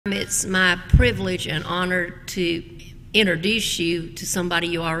It's my privilege and honor to introduce you to somebody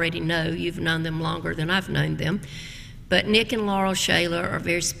you already know. You've known them longer than I've known them. But Nick and Laurel Shaler are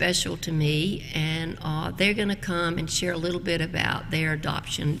very special to me, and they're going to come and share a little bit about their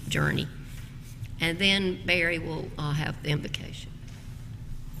adoption journey. And then Barry will have the invocation.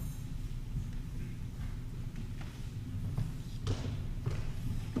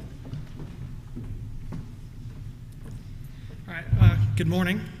 All right, good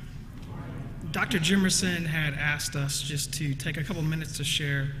morning. Dr. Jimerson had asked us just to take a couple minutes to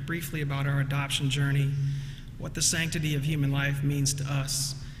share briefly about our adoption journey, what the sanctity of human life means to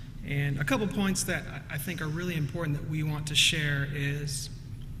us. And a couple points that I think are really important that we want to share is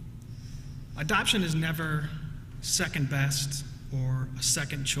adoption is never second best or a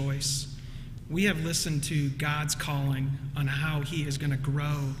second choice. We have listened to God's calling on how He is going to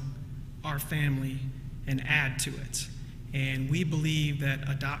grow our family and add to it. And we believe that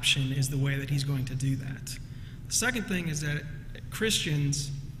adoption is the way that He's going to do that. The second thing is that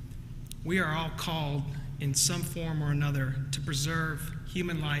Christians, we are all called in some form or another to preserve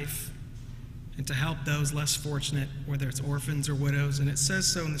human life and to help those less fortunate, whether it's orphans or widows. And it says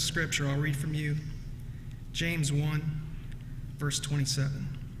so in the scripture. I'll read from you. James 1, verse 27.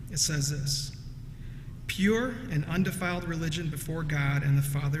 It says this: "Pure and undefiled religion before God and the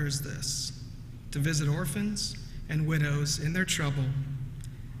Father is this, to visit orphans and widows in their trouble,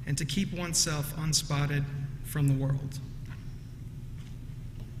 and to keep oneself unspotted from the world."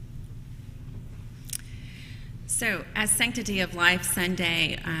 So, as Sanctity of Life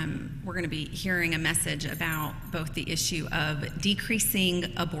Sunday, we're going to be hearing a message about both the issue of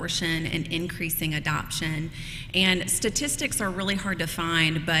decreasing abortion and increasing adoption. And statistics are really hard to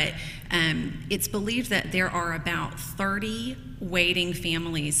find, but it's believed that there are about 30 waiting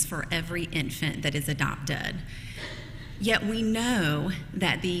families for every infant that is adopted. Yet we know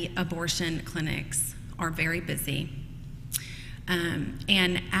that the abortion clinics are very busy.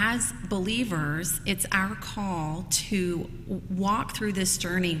 And as believers, it's our call to walk through this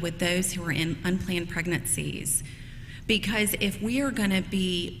journey with those who are in unplanned pregnancies. Because if we are going to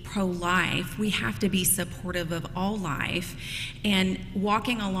be pro-life, we have to be supportive of all life and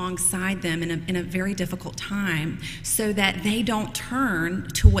walking alongside them in a very difficult time so that they don't turn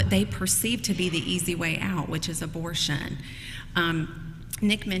to what they perceive to be the easy way out, which is abortion.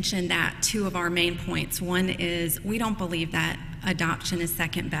 Nick mentioned that two of our main points. One is we don't believe that adoption is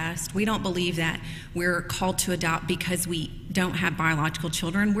second best. We don't believe that we're called to adopt because we don't have biological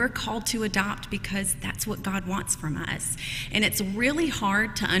children. We're called to adopt because that's what God wants from us. And it's really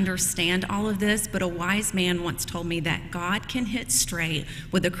hard to understand all of this, but a wise man once told me that God can hit straight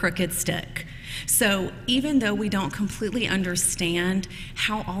with a crooked stick. So even though we don't completely understand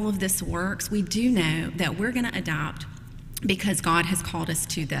how all of this works, we do know that we're going to adopt because God has called us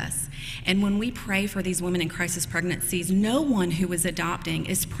to this. And when we pray for these women in crisis pregnancies, no one who is adopting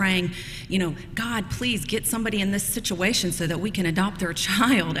is praying, God, please get somebody in this situation so that we can adopt their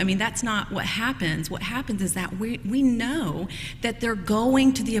child. I mean, that's not what happens. What happens is that we know that they're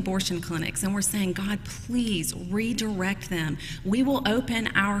going to the abortion clinics, and we're saying, God, please redirect them. We will open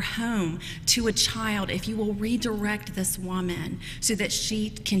our home to a child if you will redirect this woman so that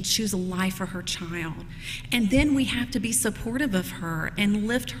she can choose a life for her child. And then we have to be supportive of her and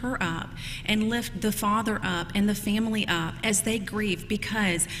lift her up and lift the father up and the family up as they grieve,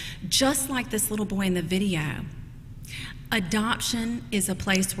 because just like this little boy in the video, adoption is a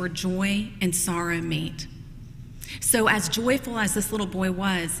place where joy and sorrow meet. So as joyful as this little boy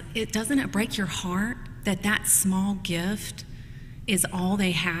was, doesn't it break your heart that that small gift is all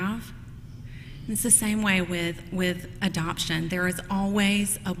they have? And it's the same way with adoption. There is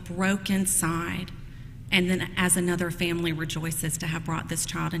always a broken side. And then as another family rejoices to have brought this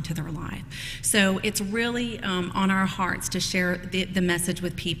child into their life. So it's really on our hearts to share the message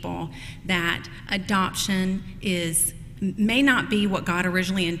with people that adoption may not be what God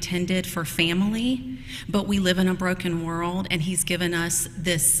originally intended for family, but we live in a broken world, and He's given us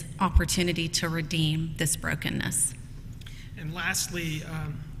this opportunity to redeem this brokenness. And lastly,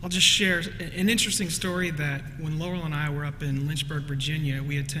 I'll just share an interesting story that when Laurel and I were up in Lynchburg, Virginia,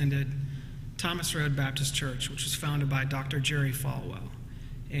 we attended Thomas Road Baptist Church, which was founded by Dr. Jerry Falwell.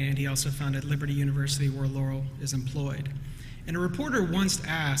 And he also founded Liberty University, where Laurel is employed. And a reporter once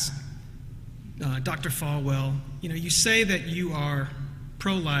asked Dr. Falwell, you say that you are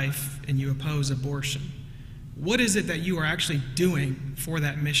pro-life and you oppose abortion. What is it that you are actually doing for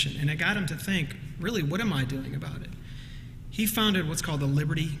that mission? And it got him to think, really, what am I doing about it? He founded what's called the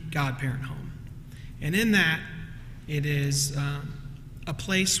Liberty Godparent Home. And in that, it is a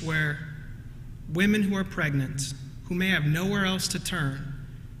place where women who are pregnant, who may have nowhere else to turn,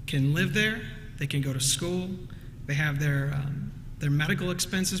 can live there, they can go to school, they have their medical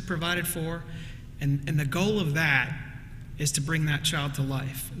expenses provided for, and the goal of that is to bring that child to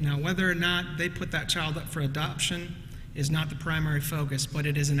life. Now, whether or not they put that child up for adoption is not the primary focus, but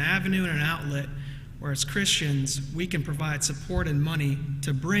it is an avenue and an outlet where, as Christians, we can provide support and money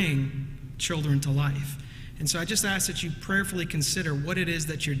to bring children to life. And so I just ask that you prayerfully consider what it is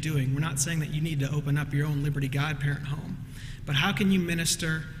that you're doing. We're not saying that you need to open up your own Liberty Godparent home, but how can you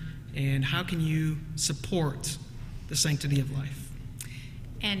minister and how can you support the sanctity of life?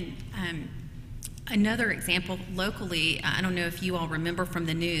 And another example locally, I don't know if you all remember from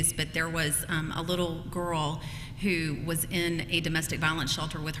the news, but there was a little girl who was in a domestic violence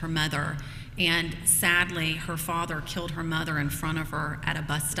shelter with her mother, and sadly her father killed her mother in front of her at a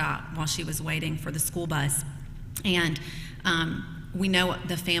bus stop while she was waiting for the school bus. And we know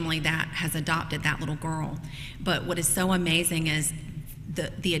the family that has adopted that little girl, but what is so amazing is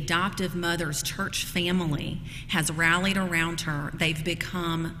the adoptive mother's church family has rallied around her. They've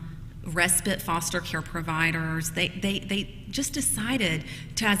become respite foster care providers. They just decided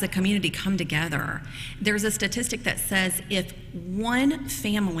to, as a community, come together. There's a statistic that says if one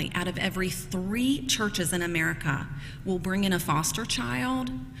family out of every 3 churches in America will bring in a foster child,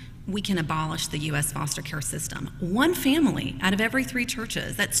 we can abolish the U.S. foster care system. One family out of every 3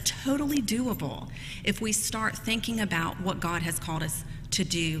 churches. That's totally doable if we start thinking about what God has called us to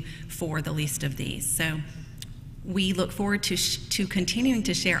do for the least of these. So we look forward to continuing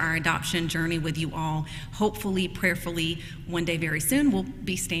to share our adoption journey with you all. Hopefully, prayerfully, one day very soon, we'll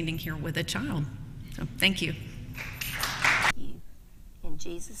be standing here with a child. So thank you. In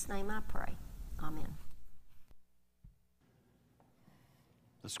Jesus' name I pray. Amen.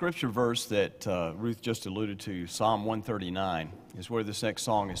 The scripture verse that Ruth just alluded to, Psalm 139, is where this next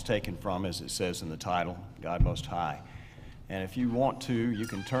song is taken from, as it says in the title, God Most High. And if you want to, you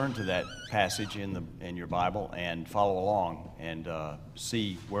can turn to that passage in your Bible and follow along and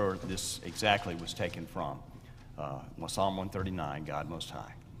see where this exactly was taken from. Psalm 139, God Most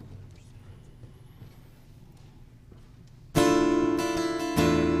High.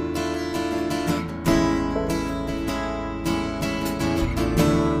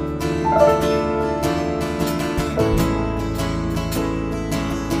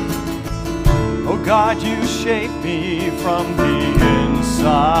 Oh God, you shape me from the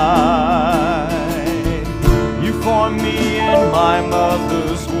inside. You formed me in my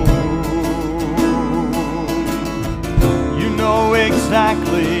mother's womb. You know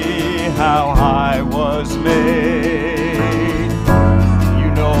exactly how I was made.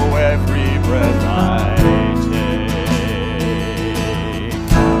 You know every breath I take.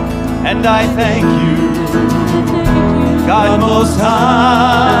 And I thank you, God Most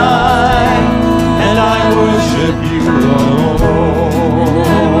High. And I worship you, Lord.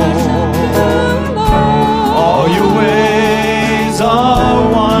 All your ways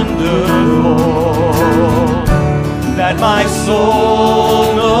are wonderful, that my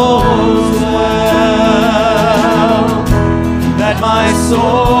soul knows well, that my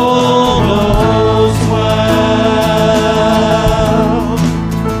soul knows well.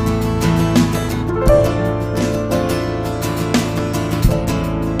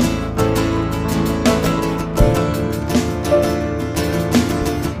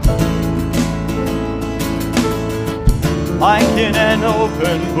 Like in an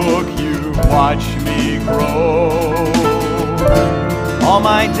open book, you watch me grow. All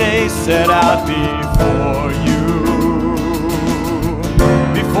my days set out before you.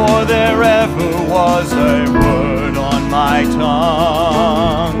 Before there ever was a word on my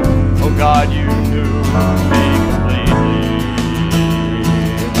tongue, oh God, you knew me completely.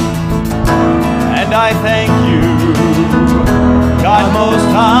 And I thank you, God Most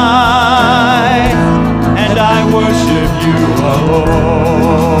High. And I worship you alone.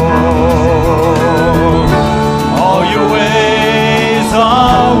 All your ways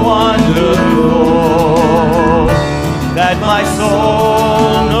are wonderful, that my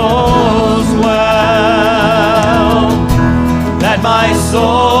soul knows well, that my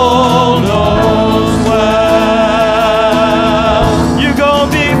soul knows well. You go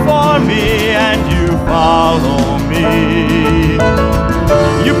before me and you follow me.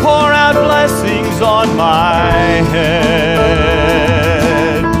 You pour out blessings on my head.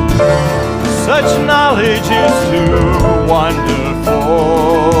 Such knowledge is too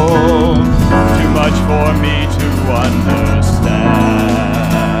wonderful, too much for me to understand.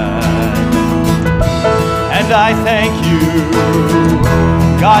 And I thank you,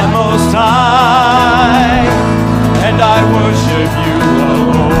 God Most High, and I worship you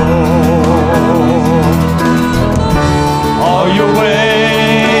alone. All your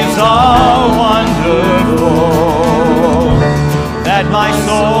ways my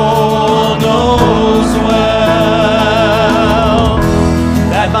soul knows well,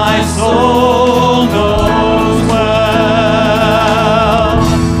 that my soul knows well,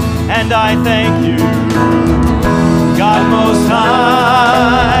 and I thank you, God Most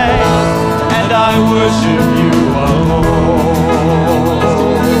High, and I worship you alone.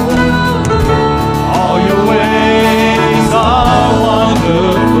 All your ways are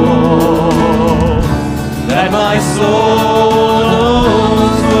wonderful, that my soul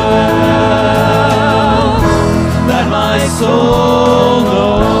knows well, that my soul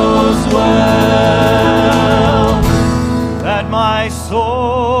knows well, that my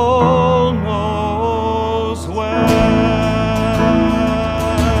soul knows well.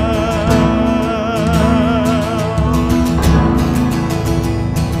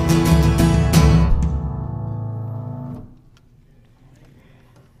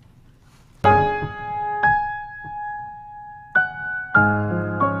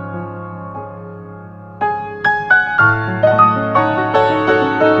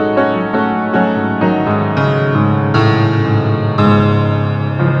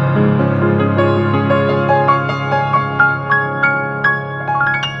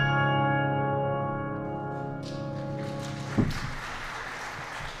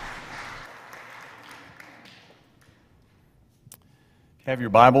 Have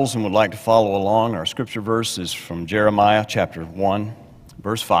your Bibles and would like to follow along, our scripture verse is from Jeremiah chapter 1,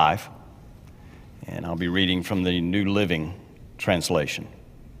 verse 5. And I'll be reading from the New Living Translation.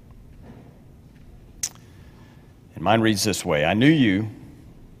 And mine reads this way: I knew you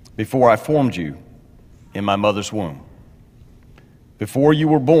before I formed you in my mother's womb. Before you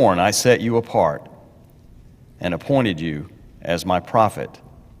were born, I set you apart and appointed you as my prophet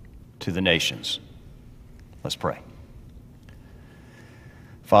to the nations. Let's pray.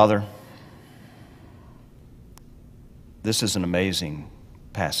 Father, this is an amazing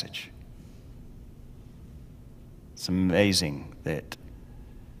passage. It's amazing that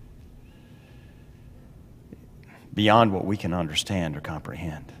beyond what we can understand or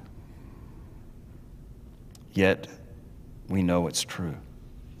comprehend, yet we know it's true.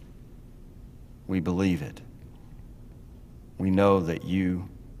 We believe it. We know that you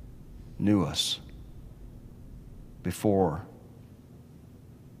knew us before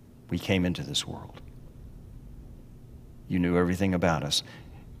we came into this world. You knew everything about us.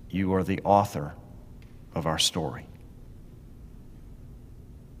 You are the author of our story.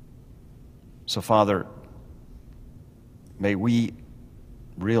 So, Father, may we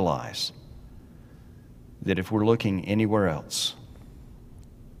realize that if we're looking anywhere else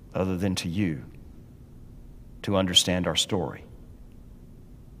other than to you to understand our story,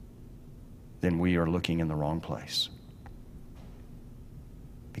 then we are looking in the wrong place.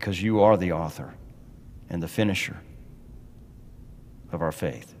 Because you are the author and the finisher of our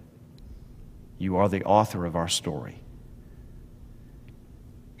faith. You are the author of our story.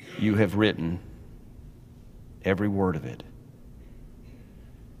 You have written every word of it.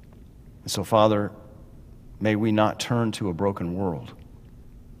 And so, Father, may we not turn to a broken world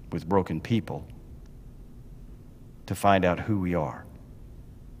with broken people to find out who we are.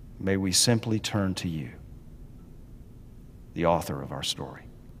 May we simply turn to you, the author of our story.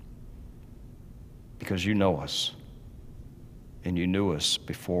 Because you know us, and you knew us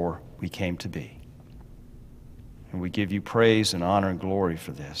before we came to be. And we give you praise and honor and glory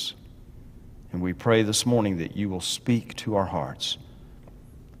for this. And we pray this morning that you will speak to our hearts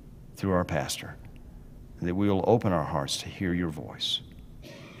through our pastor, and that we will open our hearts to hear your voice.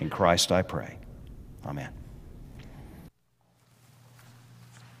 In Christ I pray. Amen.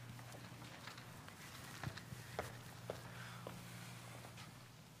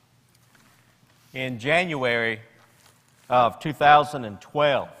 In January of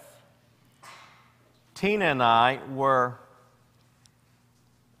 2012, Tina and I were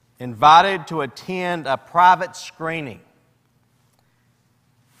invited to attend a private screening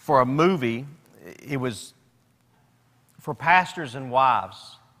for a movie. It was for pastors and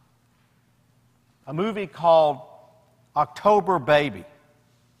wives. A movie called October Baby.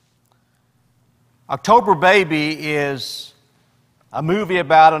 October Baby is a movie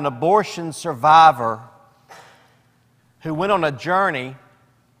about an abortion survivor who went on a journey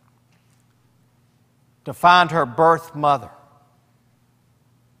to find her birth mother.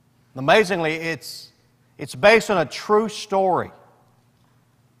 Amazingly, it's based on a true story.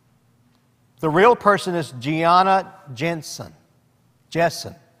 The real person is Gianna Jessen.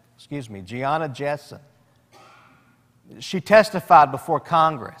 She testified before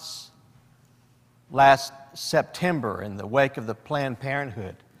Congress last September in the wake of the Planned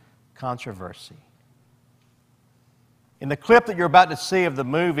Parenthood controversy. In the clip that you're about to see of the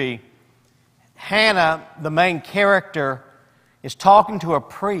movie, Hannah, the main character, is talking to a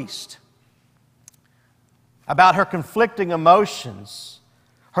priest about her conflicting emotions,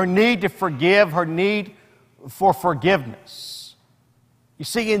 her need to forgive, her need for forgiveness. You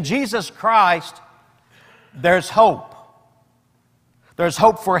see, in Jesus Christ, there's hope. There's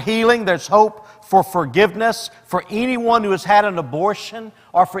hope for healing. There's hope for forgiveness for anyone who has had an abortion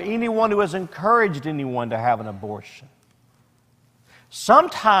or for anyone who has encouraged anyone to have an abortion.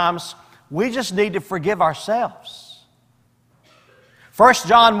 Sometimes we just need to forgive ourselves. 1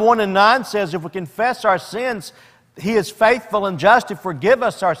 John 1:9 says, if we confess our sins, He is faithful and just to forgive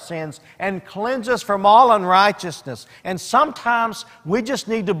us our sins and cleanse us from all unrighteousness. And sometimes we just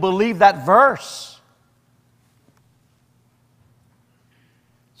need to believe that verse.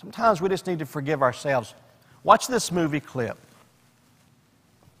 Sometimes we just need to forgive ourselves. Watch this movie clip.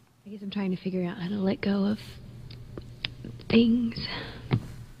 I guess I'm trying to figure out how to let go of things.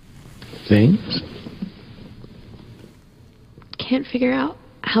 Things? Can't figure out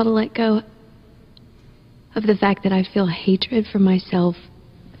how to let go of the fact that I feel hatred for myself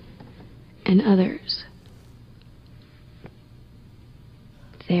and others.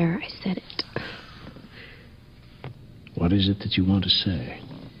 There, I said it. What is it that you want to say?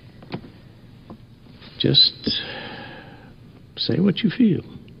 Just say what you feel.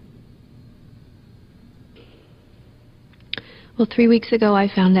 Well, 3 weeks ago, I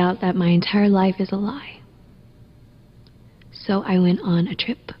found out that my entire life is a lie. So I went on a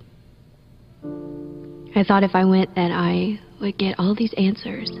trip. I thought if I went that I would get all these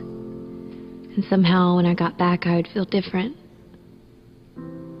answers. And somehow when I got back, I would feel different.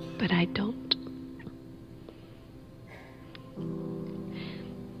 But I don't.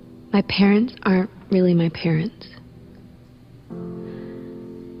 My parents aren't really my parents.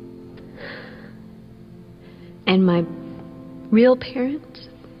 And my real parents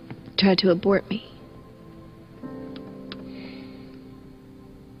tried to abort me.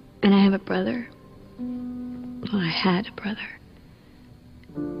 And I have a brother. Well, I had a brother.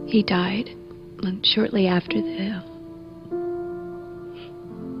 He died shortly after the...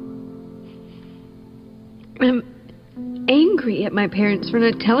 I'm angry at my parents for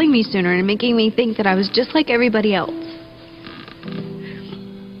not telling me sooner and making me think that I was just like everybody else.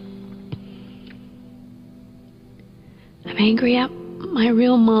 I'm angry at my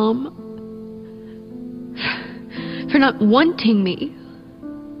real mom for not wanting me.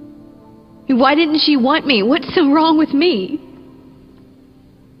 Why didn't she want me? What's so wrong with me?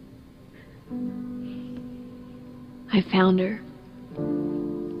 I found her.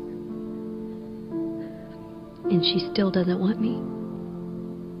 And she still doesn't want me.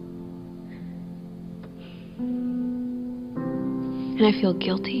 And I feel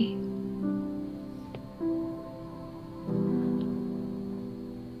guilty.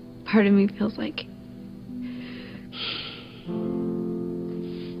 Part of me feels like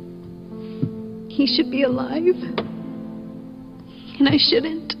he should be alive. And I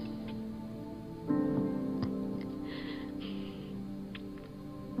shouldn't.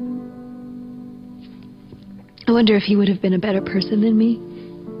 I wonder if he would have been a better person than me.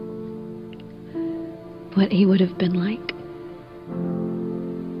 What he would have been like.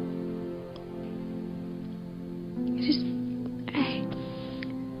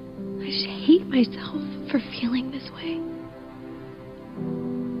 I just hate myself for feeling this way.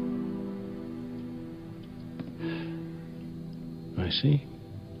 I see.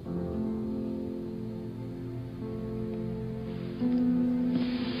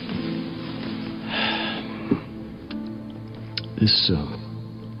 This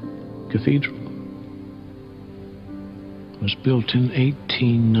cathedral was built in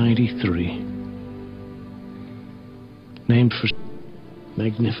 1893, named for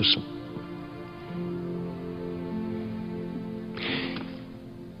Magnificent.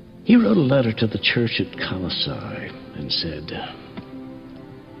 He wrote a letter to the church at Colossae and said,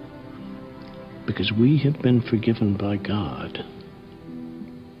 because we have been forgiven by God,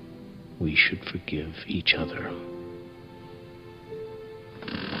 we should forgive each other.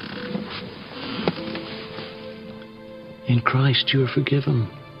 In Christ you are forgiven.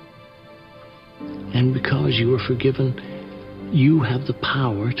 And because you are forgiven, you have the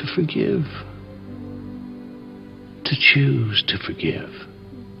power to forgive. To choose to forgive.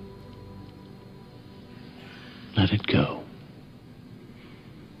 Let it go.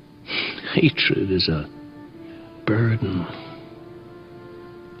 Hatred is a burden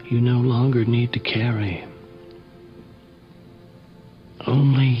you no longer need to carry.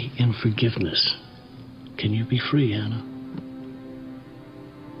 Only in forgiveness can you be free, Anna.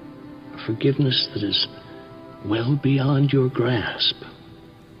 Forgiveness that is well beyond your grasp,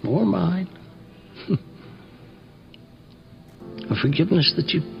 or mine. A forgiveness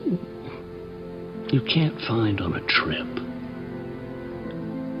that you can't find on a trip,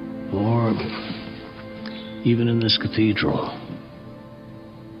 or even in this cathedral.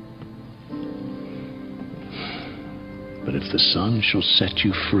 But if the Son shall set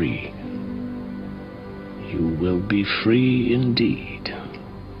you free, you will be free indeed.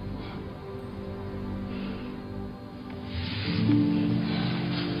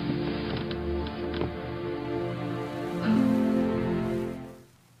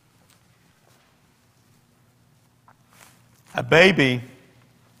 A baby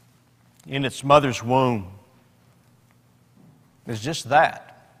in its mother's womb is just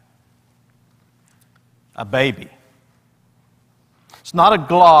that, a baby. It's not a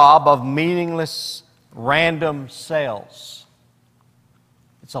glob of meaningless, random cells.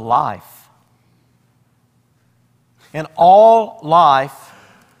 It's a life. And all life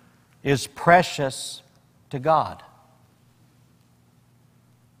is precious to God.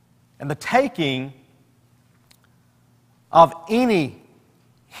 And the taking of any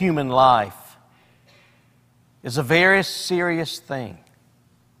human life is a very serious thing.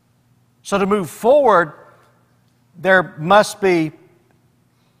 So to move forward, there must be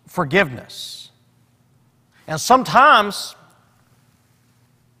forgiveness. And sometimes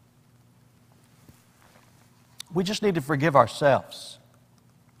we just need to forgive ourselves.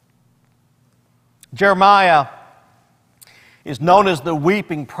 Jeremiah is known as the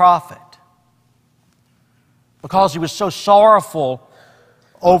weeping prophet because he was so sorrowful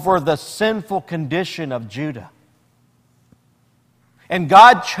over the sinful condition of Judah. And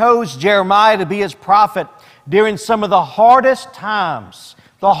God chose Jeremiah to be his prophet during some of the hardest times,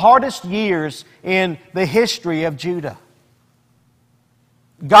 the hardest years in the history of Judah.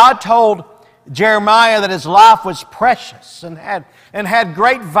 God told Jeremiah that his life was precious and had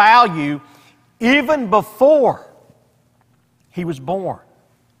great value even before he was born.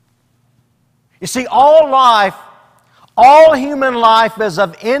 You see, all human life is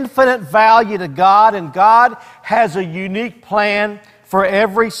of infinite value to God, and God has a unique plan for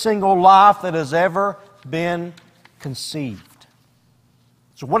every single life that has ever been conceived.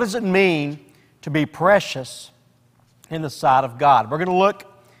 So what does it mean to be precious in the sight of God? We're going to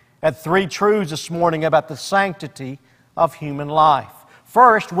look at three truths this morning about the sanctity of human life.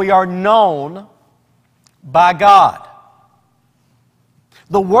 First, we are known by God.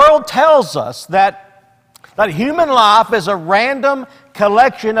 The world tells us that human life is a random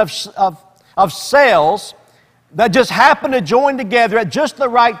collection of cells that just happen to join together at just the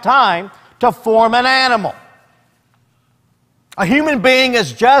right time to form an animal. A human being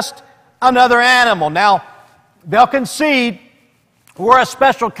is just another animal. Now, they'll concede we're a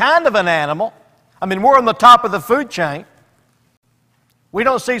special kind of an animal. I mean, we're on the top of the food chain. We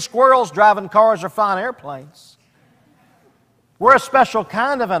don't see squirrels driving cars or flying airplanes. We're a special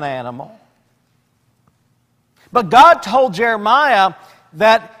kind of an animal. But God told Jeremiah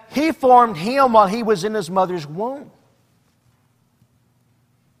that He formed him while he was in his mother's womb.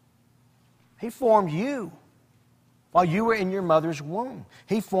 He formed you while you were in your mother's womb.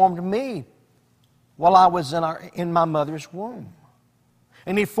 He formed me while I was in my mother's womb.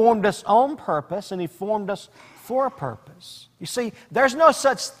 And He formed us on purpose, and He formed us for a purpose. You see, there's no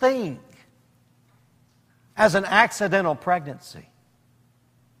such thing as an accidental pregnancy.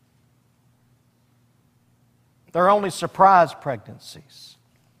 There are only surprise pregnancies.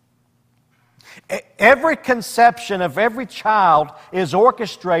 Every conception of every child is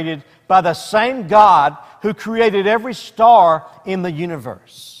orchestrated by the same God who created every star in the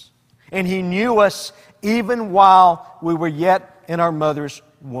universe. And He knew us even while we were yet in our mother's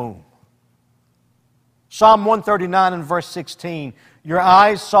womb. Psalm 139 and verse 16, "Your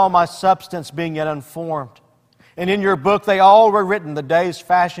eyes saw my substance being yet unformed. And in your book they all were written, the days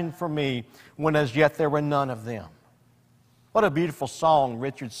fashioned for me, when as yet there were none of them." What a beautiful song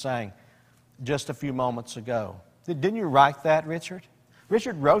Richard sang just a few moments ago. Didn't you write that, Richard?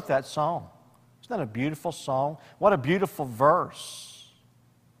 Richard wrote that song. Isn't that a beautiful song? What a beautiful verse.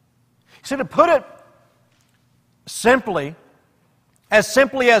 See, to put it simply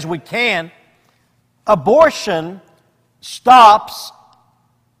as we can, abortion stops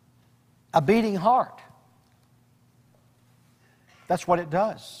a beating heart. That's what it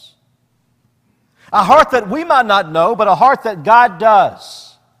does. A heart that we might not know, but a heart that God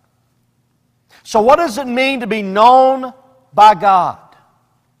does. So what does it mean to be known by God?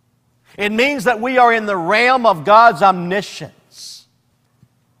 It means that we are in the realm of God's omniscience.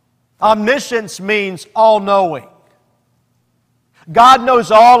 Omniscience means all-knowing. God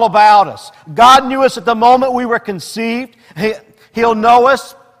knows all about us. God knew us at the moment we were conceived. He'll know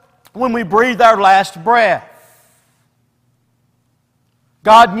us when we breathe our last breath.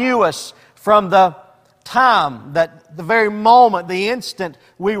 God knew us from the time, that the very moment, the instant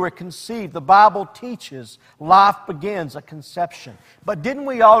we were conceived. The Bible teaches life begins at conception. But didn't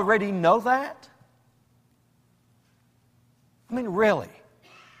we already know that? I mean, really?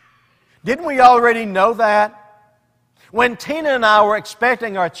 Didn't we already know that? When Tina and I were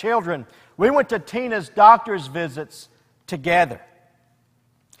expecting our children, we went to Tina's doctor's visits together.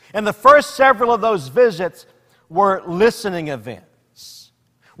 And the first several of those visits were listening events.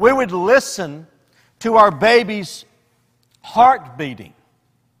 We would listen to our baby's heart beating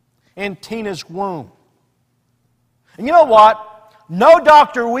in Tina's womb. And you know what? No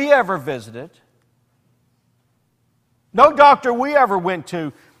doctor we ever visited, no doctor we ever went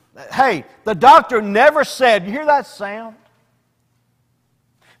to, hey, the doctor never said, you hear that sound?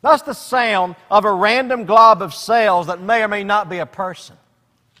 That's the sound of a random glob of cells that may or may not be a person.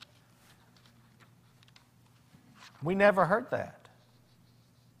 We never heard that.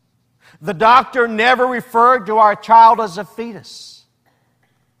 The doctor never referred to our child as a fetus.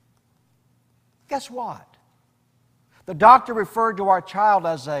 Guess what? The doctor referred to our child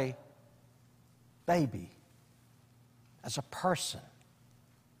as a baby, as a person.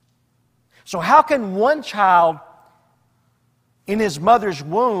 So how can one child in his mother's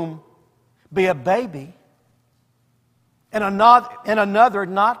womb be a baby and another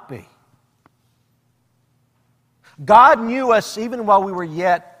not be? God knew us even while we were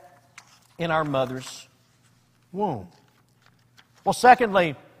yet in our mother's womb. Well,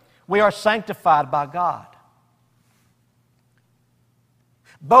 secondly, we are sanctified by God.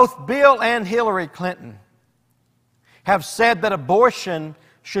 Both Bill and Hillary Clinton have said that abortion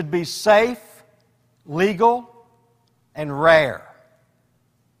should be safe, legal, and rare.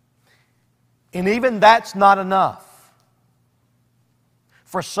 And even that's not enough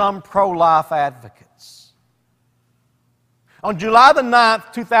for some pro-life advocates. On July the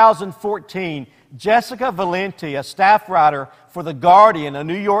 9th, 2014, Jessica Valenti, a staff writer for The Guardian, a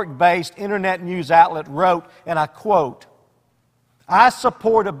New York-based internet news outlet, wrote, and I quote, "I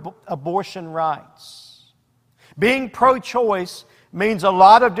support abortion rights. Being pro-choice means a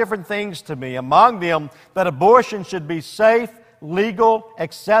lot of different things to me, among them that abortion should be safe, legal,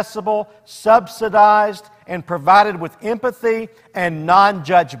 accessible, subsidized, and provided with empathy and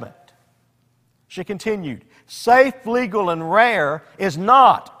non-judgment." She continued, "Safe, legal, and rare is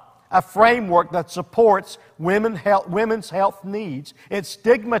not a framework that supports women's health needs. It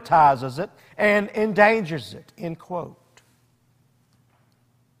stigmatizes it and endangers it," end quote.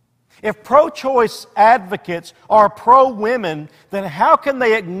 If pro-choice advocates are pro-women, then how can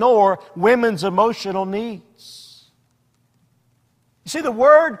they ignore women's emotional needs? You see, the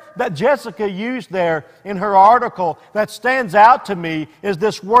word that Jessica used there in her article that stands out to me is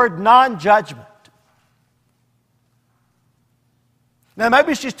this word non-judgment. Now,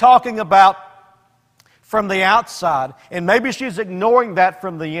 maybe she's talking about from the outside, and maybe she's ignoring that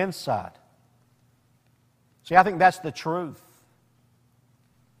from the inside. See, I think that's the truth.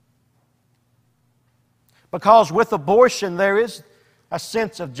 Because with abortion, there is a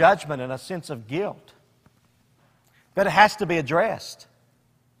sense of judgment and a sense of guilt that it has to be addressed.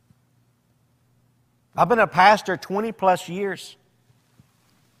 I've been a pastor 20 plus years.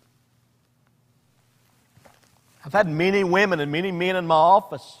 I've had many women and many men in my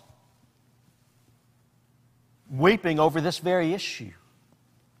office weeping over this very issue.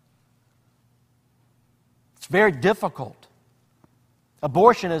 It's very difficult.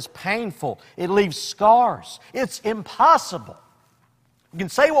 Abortion is painful. It leaves scars. It's impossible. We can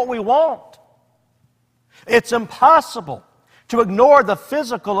say what we want. It's impossible to ignore the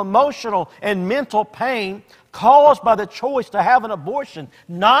physical, emotional, and mental pain caused by the choice to have an abortion.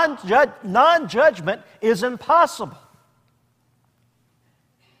 Non-judgment is impossible.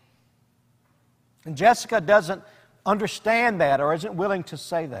 And Jessica doesn't understand that or isn't willing to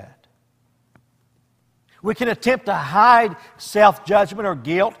say that. We can attempt to hide self-judgment or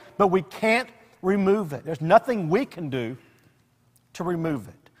guilt, but we can't remove it. There's nothing we can do to remove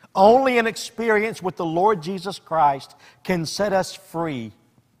it. Only an experience with the Lord Jesus Christ can set us free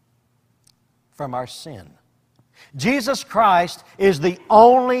from our sin. Jesus Christ is the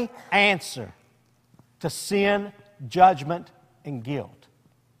only answer to sin, judgment, and guilt.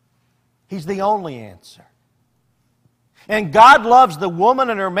 He's the only answer. And God loves the woman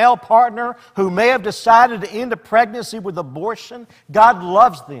and her male partner who may have decided to end a pregnancy with abortion. God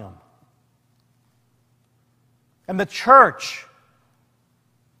loves them. And the church,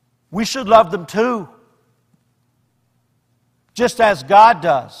 we should love them too. just as God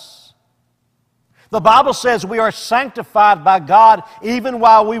does. The Bible says we are sanctified by God even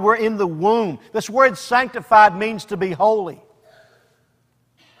while we were in the womb. This word sanctified means to be holy.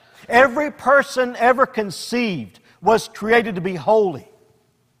 Every person ever conceived was created to be holy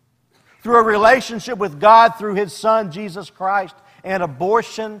through a relationship with God through His Son, Jesus Christ, and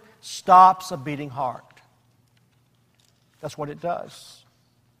abortion stops a beating heart. That's what it does.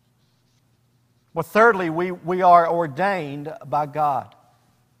 Well, thirdly, we are ordained by God.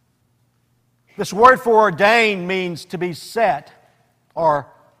 This word for ordained means to be set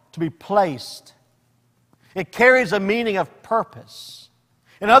or to be placed. It carries a meaning of purpose.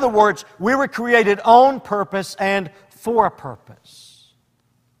 In other words, we were created on purpose and for a purpose.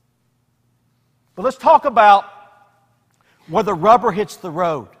 But let's talk about where the rubber hits the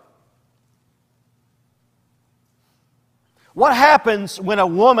road. What happens when a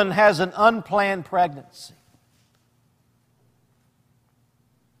woman has an unplanned pregnancy?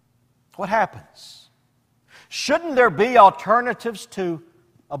 What happens? Shouldn't there be alternatives to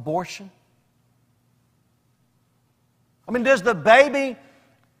abortion? I mean, does the baby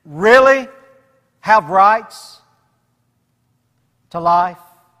really have rights to life?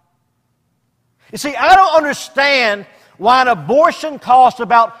 You see, I don't understand why an abortion costs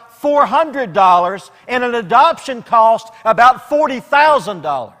about $400 and an adoption costs about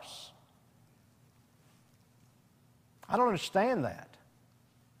 $40,000. I don't understand that.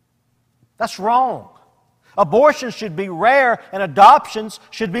 That's wrong. Abortions should be rare and adoptions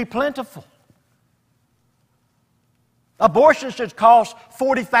should be plentiful. Abortion should cost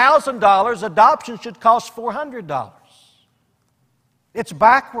 $40,000. Adoption should cost $400. It's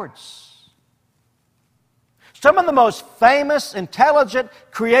backwards. Some of the most famous, intelligent,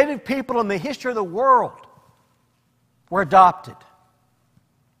 creative people in the history of the world were adopted.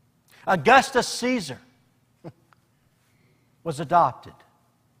 Augustus Caesar was adopted.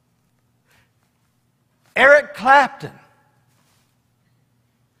 Eric Clapton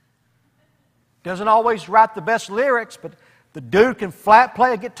doesn't always write the best lyrics, but the dude can flat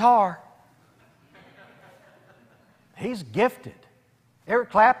play a guitar. He's gifted. Eric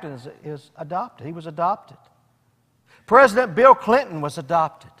Clapton is adopted. He was adopted. President Bill Clinton was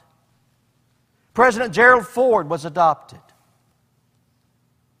adopted. President Gerald Ford was adopted.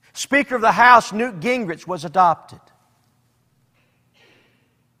 Speaker of the House Newt Gingrich was adopted.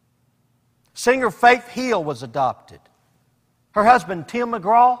 Singer Faith Hill was adopted. Her husband Tim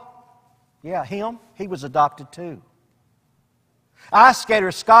McGraw, he was adopted too. Ice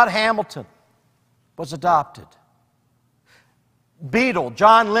skater Scott Hamilton was adopted. Beatle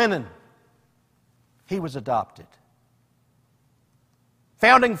John Lennon, he was adopted.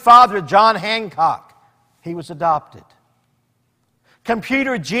 Founding father John Hancock, he was adopted.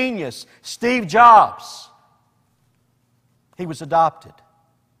 Computer genius Steve Jobs, he was adopted.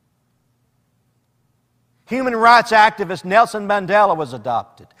 Human rights activist Nelson Mandela was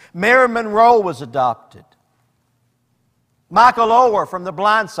adopted. Marilyn Monroe was adopted. Michael Oher from The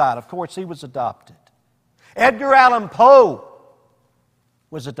Blind Side, of course, he was adopted. Edgar Allan Poe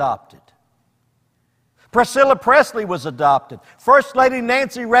was adopted. Priscilla Presley was adopted. First Lady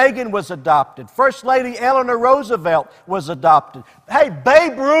Nancy Reagan was adopted. First Lady Eleanor Roosevelt was adopted. Hey,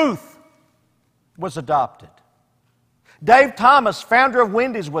 Babe Ruth was adopted. Dave Thomas, founder of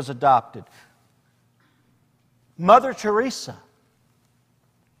Wendy's, was adopted. Mother Teresa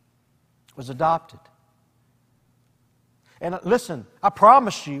was adopted. And listen, I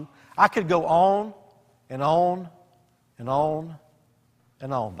promise you, I could go on and on and on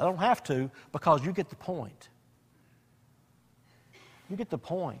and on. I don't have to, because you get the point. You get the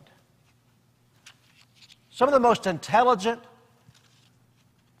point. Some of the most intelligent,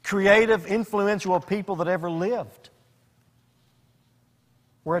 creative, influential people that ever lived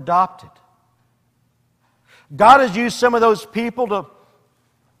were adopted. God has used some of those people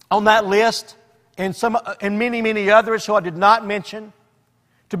on that list and many, many others who I did not mention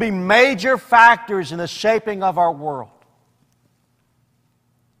to be major factors in the shaping of our world.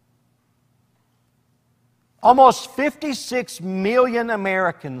 Almost 56 million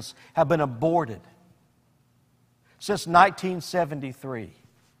Americans have been aborted since 1973.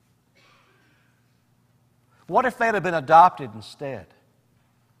 What if they'd have been adopted instead?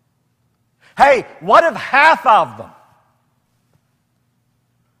 Hey, what if half of them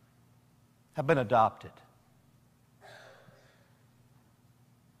have been adopted?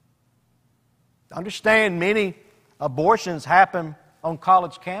 Understand, many abortions happen on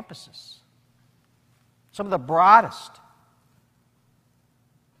college campuses. Some of the brightest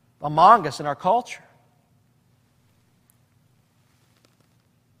among us in our culture.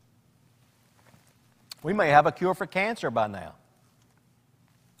 We may have a cure for cancer by now.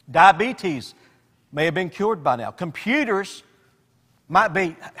 Diabetes may have been cured by now. Computers might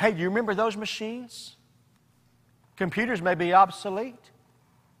be, hey, do you remember those machines? Computers may be obsolete.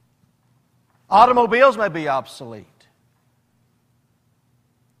 Automobiles may be obsolete.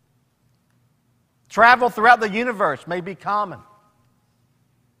 Travel throughout the universe may be common.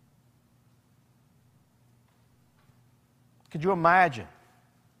 Could you imagine?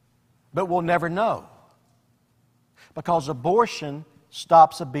 But we'll never know. Because abortion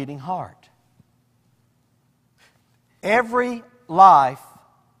stops a beating heart. Every life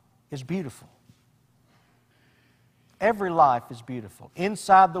is beautiful. Every life is beautiful,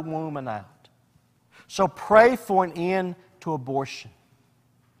 inside the womb and out. So pray for an end to abortion.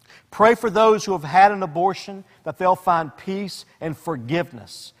 Pray for those who have had an abortion that they'll find peace and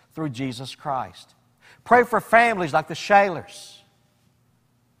forgiveness through Jesus Christ. Pray for families like the Shaylers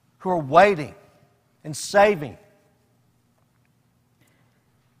who are waiting and saving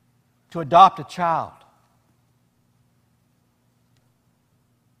to adopt a child.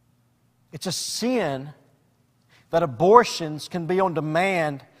 It's a sin that abortions can be on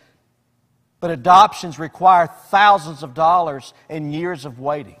demand, but adoptions require thousands of dollars and years of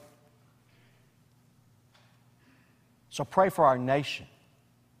waiting. So pray for our nation.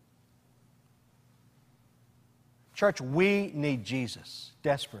 Church, we need Jesus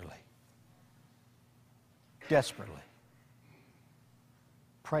desperately. Desperately.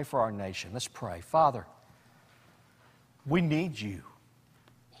 Pray for our nation. Let's pray. Father, we need you.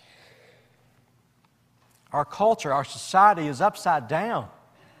 Our culture, our society is upside down.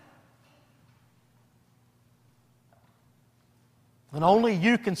 And only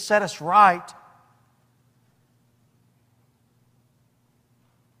you can set us right.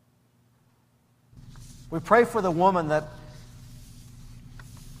 We pray for the woman that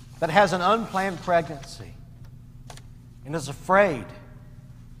has an unplanned pregnancy and is afraid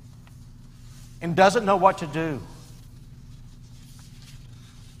and doesn't know what to do.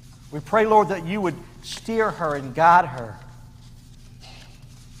 We pray, Lord, that you would steer her and guide her.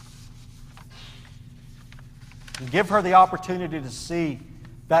 And give her the opportunity to see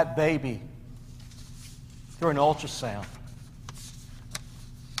that baby through an ultrasound.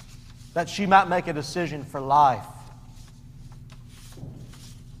 That she might make a decision for life.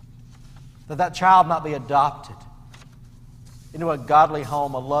 That child might be adopted into a godly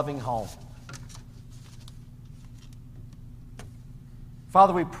home, a loving home.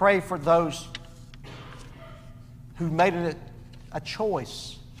 Father, we pray for those who made it a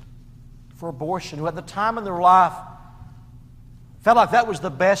choice for abortion, who at the time in their life felt like that was the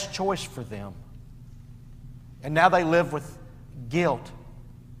best choice for them. And now they live with guilt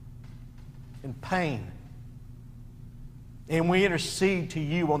and pain. And we intercede to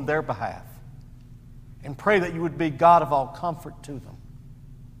you on their behalf and pray that you would be God of all comfort to them.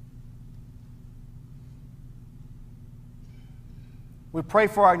 We pray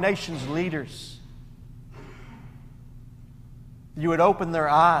for our nation's leaders. You would open their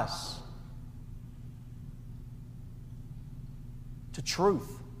eyes to truth.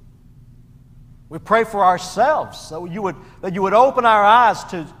 We pray for ourselves that you would open our eyes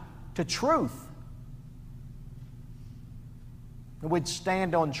to truth. And we'd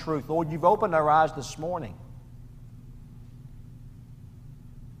stand on truth. Lord, you've opened our eyes this morning.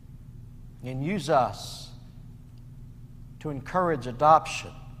 And use us to encourage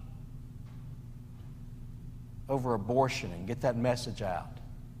adoption over abortion and get that message out.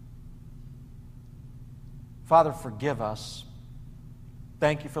 Father, forgive us.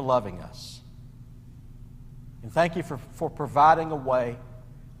 Thank you for loving us. And thank you for providing a way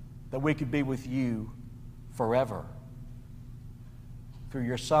that we could be with you forever through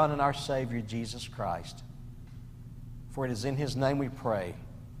your Son and our Savior, Jesus Christ. For it is in His name we pray.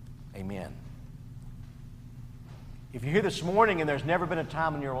 Amen. If you're here this morning and there's never been a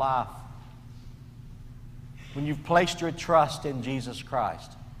time in your life when you've placed your trust in Jesus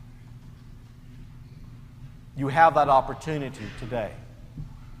Christ, you have that opportunity today.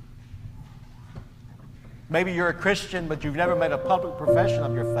 Maybe you're a Christian, but you've never made a public profession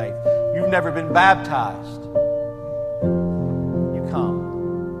of your faith. You've never been baptized. You come.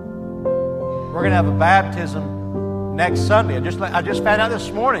 We're going to have a baptism next Sunday. I just found out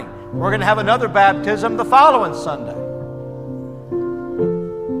this morning. We're going to have another baptism the following Sunday.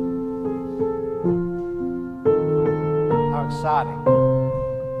 How exciting.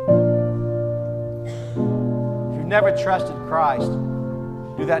 If you've never trusted Christ,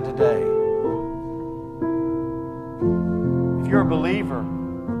 do that today. If you're a believer,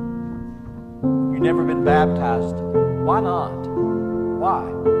 you've never been baptized, why not? Why?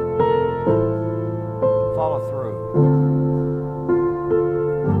 Follow through.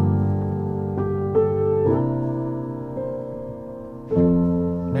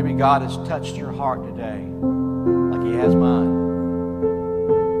 God has touched your heart today like He has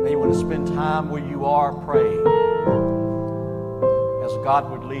mine. Maybe you want to spend time where you are praying as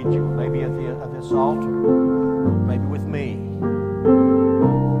God would lead you, maybe at this altar, maybe with me.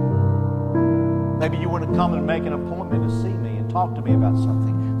 Maybe you want to come and make an appointment to see me and talk to me about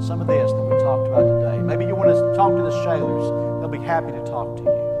something, some of this that we talked about today. Maybe you want to talk to the Shailers. They'll be happy to talk to you.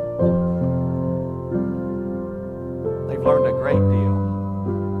 They've learned a great deal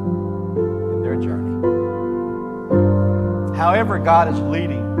in their journey. However God is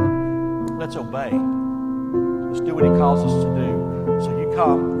leading, let's obey. Let's do what He calls us to do. So you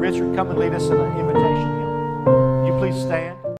come. Richard, come and lead us in an invitation hymn. You please stand.